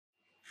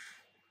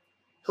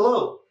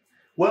Hello,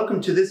 welcome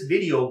to this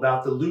video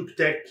about the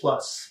LOUPEDECK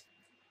Plus.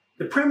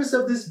 The premise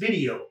of this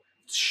video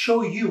is to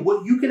show you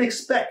what you can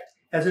expect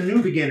as a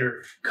new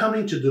beginner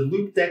coming to the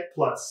LOUPEDECK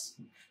Plus.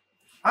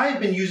 I have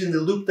been using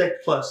the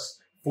LOUPEDECK Plus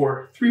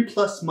for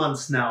 3+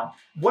 months now.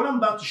 What I'm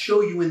about to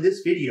show you in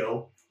this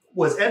video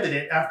was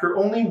evident after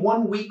only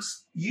 1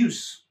 week's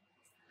use.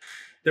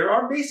 There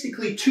are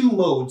basically two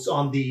modes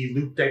on the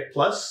LOUPEDECK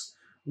Plus.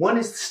 One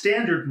is the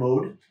standard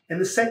mode,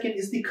 and the second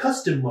is the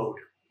custom mode.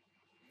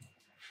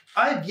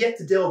 I've yet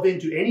to delve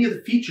into any of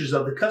the features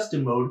of the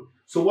custom mode,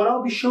 so what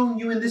I'll be showing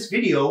you in this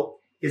video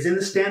is in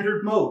the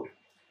standard mode.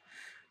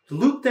 The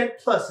LOUPEDECK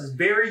Plus is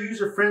very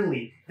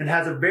user-friendly and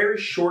has a very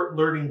short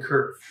learning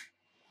curve.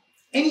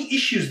 Any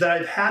issues that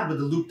I've had with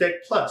the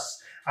LOUPEDECK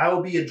Plus, I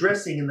will be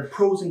addressing in the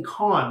pros and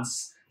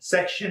cons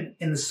section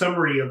in the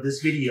summary of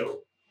this video.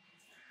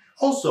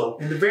 Also,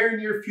 in the very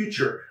near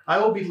future, I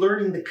will be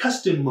learning the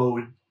custom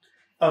mode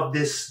of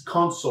this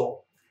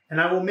console,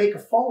 and I will make a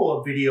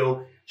follow-up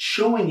video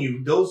showing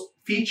you those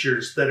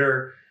features that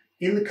are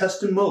in the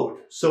custom mode.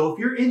 So if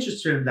you're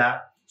interested in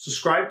that,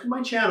 subscribe to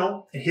my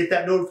channel and hit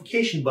that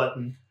notification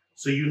button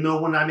so you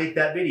know when I make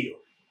that video.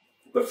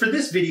 But for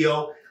this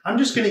video, I'm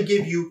just going to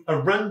give you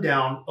a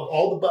rundown of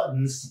all the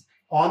buttons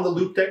on the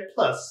LOUPEDECK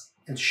Plus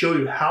and show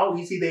you how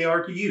easy they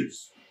are to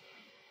use.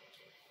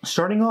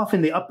 Starting off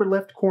in the upper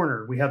left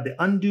corner, we have the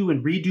undo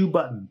and redo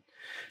button.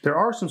 There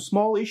are some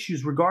small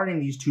issues regarding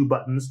these two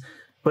buttons,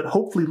 but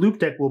hopefully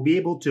LOUPEDECK will be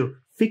able to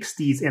fix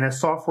these in a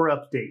software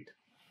update.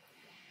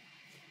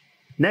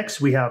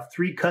 Next, we have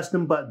 3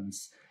 custom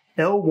buttons,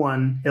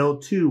 L1,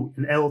 L2,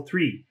 and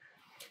L3.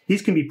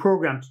 These can be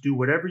programmed to do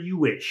whatever you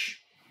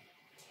wish.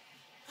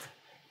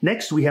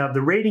 Next, we have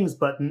the ratings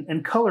button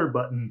and color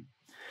button.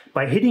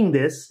 By hitting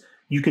this,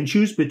 you can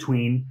choose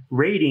between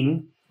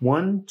rating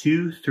 1,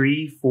 2,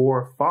 3,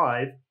 4,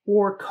 5,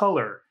 or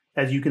color,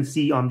 as you can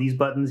see on these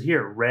buttons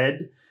here,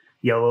 red,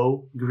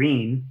 yellow,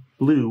 green,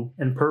 blue,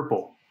 and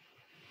purple.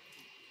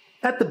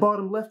 At the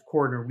bottom left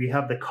corner, we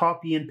have the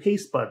copy and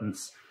paste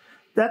buttons.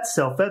 That's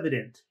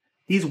self-evident.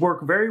 These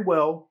work very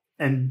well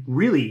and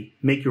really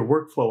make your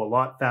workflow a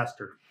lot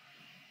faster.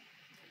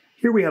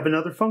 Here we have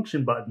another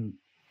function button.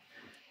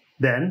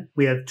 Then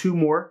we have 2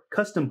 more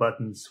custom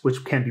buttons,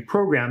 which can be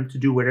programmed to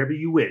do whatever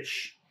you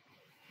wish.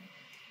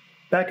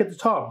 Back at the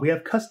top, we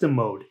have custom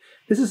mode.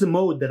 This is a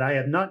mode that I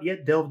have not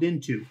yet delved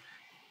into.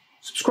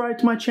 Subscribe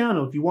to my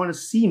channel if you want to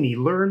see me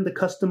learn the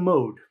custom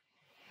mode.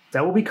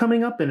 That will be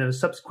coming up in a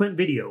subsequent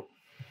video.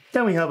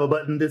 Then we have a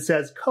button that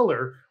says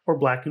color or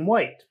black and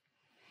white.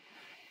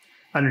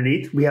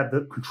 Underneath, we have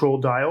the control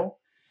dial.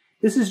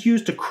 This is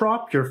used to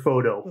crop your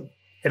photo.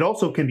 It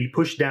also can be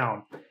pushed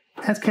down,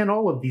 as can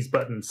all of these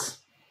buttons.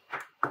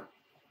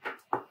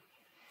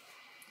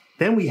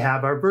 Then we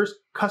have our first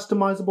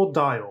customizable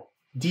dial,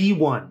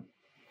 D1.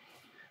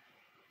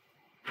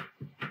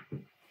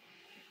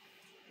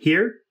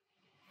 Here,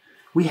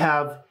 we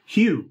have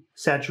hue,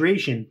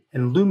 saturation,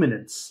 and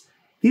luminance.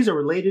 These are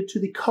related to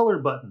the color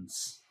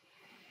buttons.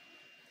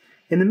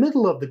 In the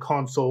middle of the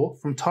console,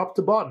 from top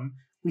to bottom,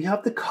 we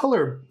have the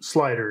color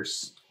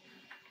sliders.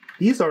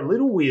 These are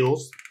little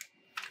wheels,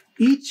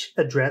 each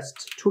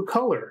addressed to a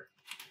color,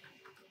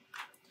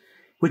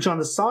 which on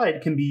the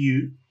side can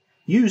be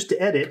used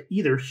to edit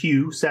either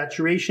hue,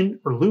 saturation,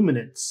 or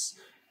luminance.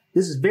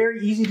 This is very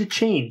easy to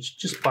change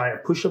just by a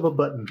push of a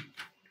button.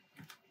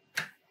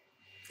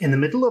 In the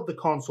middle of the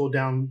console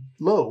down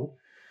low,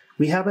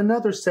 we have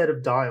another set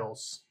of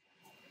dials.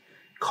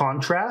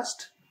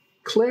 Contrast,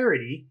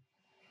 clarity,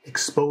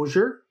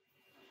 exposure,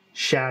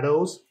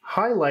 shadows,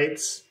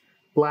 highlights,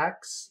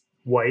 blacks,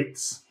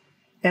 whites,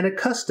 and a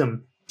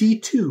custom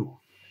D2.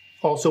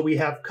 Also, we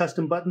have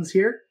custom buttons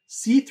here,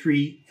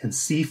 C3 and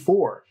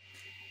C4.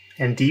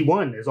 And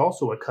D1 is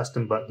also a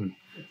custom button.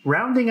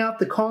 Rounding out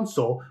the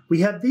console,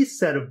 we have this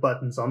set of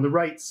buttons on the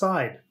right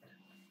side.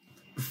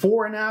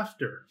 Before and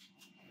after.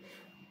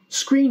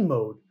 Screen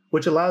mode,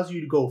 which allows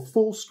you to go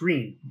full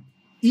screen,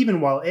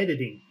 even while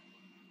editing.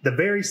 The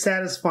very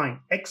satisfying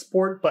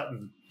export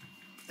button.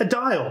 A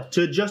dial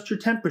to adjust your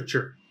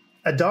temperature.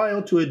 A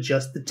dial to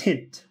adjust the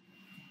tint.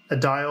 A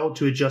dial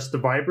to adjust the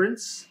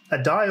vibrance. A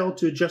dial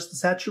to adjust the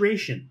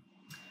saturation.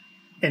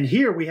 And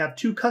here we have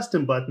 2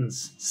 custom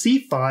buttons,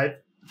 C5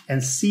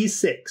 and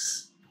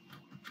C6.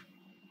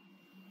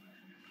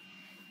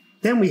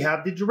 Then we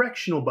have the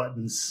directional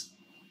buttons,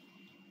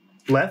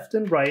 left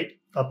and right,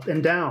 up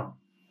and down.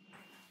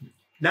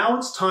 Now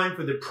it's time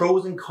for the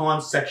pros and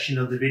cons section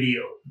of the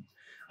video.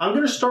 I'm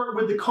going to start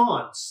with the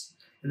cons,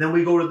 and then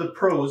we go to the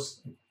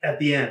pros at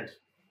the end.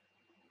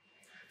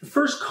 The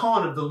first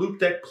con of the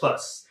LOUPEDECK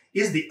Plus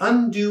is the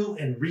undo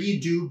and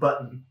redo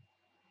button.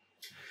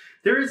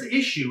 There is an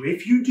issue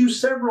if you do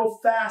several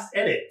fast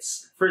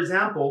edits, for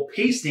example,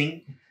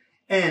 pasting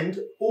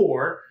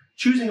or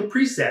choosing a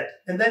preset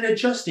and then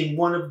adjusting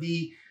one of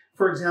the,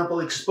 for example,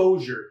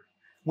 exposure.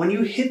 When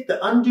you hit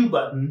the undo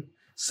button,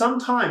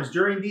 sometimes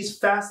during these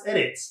fast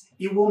edits,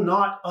 it will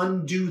not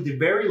undo the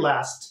very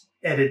last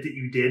edit that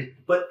you did,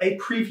 but a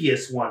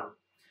previous one.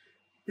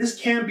 This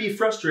can be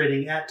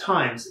frustrating at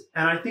times,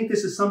 and I think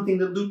this is something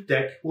that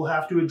Luopedeck will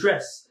have to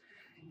address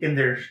in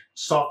their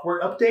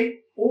software update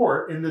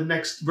or in the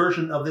next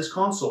version of this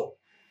console.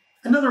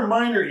 Another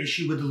minor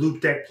issue with the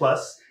Luopedeck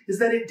Plus is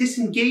that it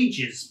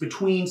disengages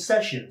between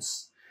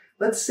sessions.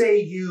 Let's say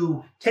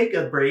you take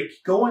a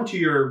break, go into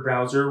your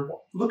browser,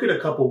 look at a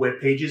couple web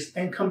pages,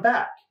 and come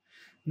back.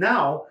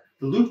 Now,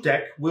 the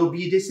Luopedeck will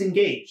be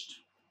disengaged.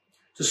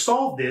 To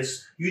solve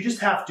this, you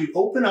just have to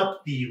open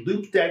up the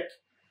Luopedeck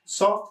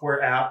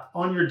software app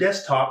on your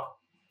desktop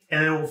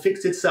and it will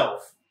fix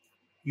itself.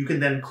 You can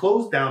then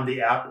close down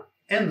the app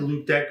and the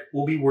Luopedeck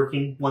will be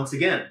working once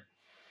again.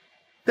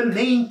 The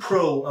main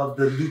pro of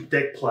the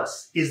Luopedeck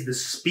Plus is the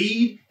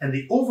speed and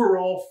the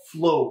overall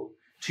flow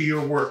to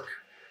your work.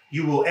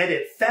 You will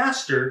edit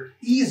faster,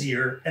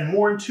 easier, and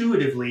more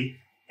intuitively,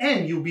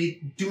 and you'll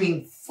be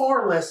doing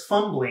far less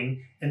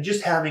fumbling and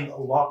just having a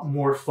lot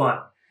more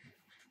fun.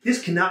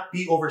 This cannot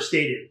be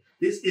overstated.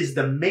 This is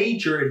the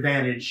major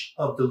advantage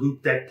of the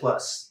Luopedeck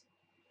Plus.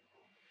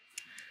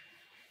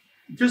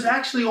 There's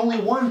actually only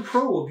one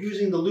pro of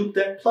using the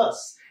Luopedeck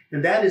Plus,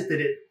 and that is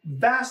that it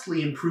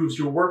vastly improves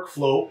your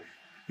workflow,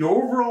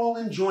 your overall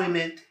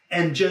enjoyment,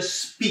 and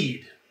just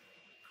speed.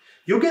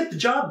 You'll get the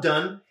job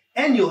done,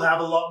 and you'll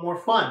have a lot more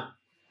fun.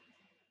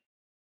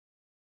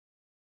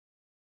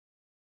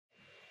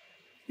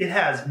 It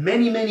has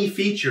many, many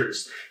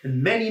features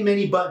and many,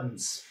 many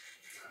buttons.